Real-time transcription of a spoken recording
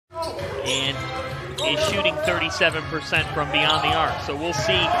and is shooting 37% from beyond the arc. So we'll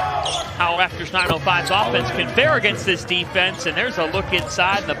see how Raptors 905's offense can fare against this defense. And there's a look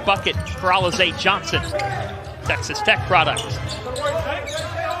inside the bucket for Alize Johnson, Texas Tech product.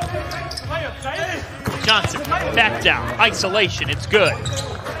 Johnson, back down, isolation, it's good.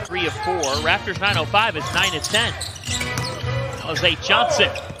 3 of 4, Raptors 905 is 9 of 10. Alize Johnson.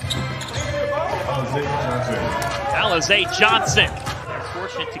 Alize Johnson. They're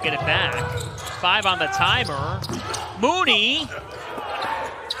fortunate to get it back. 5 on the timer. Mooney.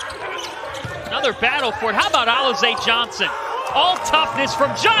 Another battle for it. How about Alize Johnson? All toughness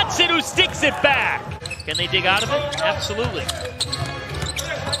from Johnson, who sticks it back. Can they dig out of it? Absolutely.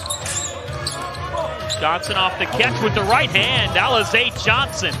 Johnson off the catch with the right hand. Alize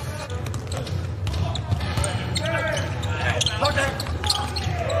Johnson.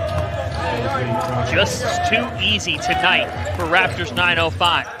 Just too easy tonight for Raptors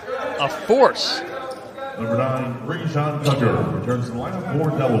 905. A force. Number 9, Rajon Tucker returns to the lineup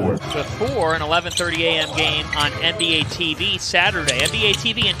for Delaware. Before an 11:30 a.m. game on NBA TV Saturday. NBA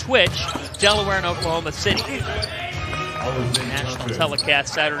TV and Twitch, Delaware and Oklahoma City. National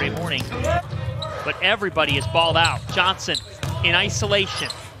telecast Saturday morning. But everybody is balled out. Johnson in isolation.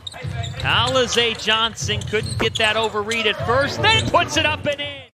 Alize Johnson couldn't get that overread at first, then puts it up and in.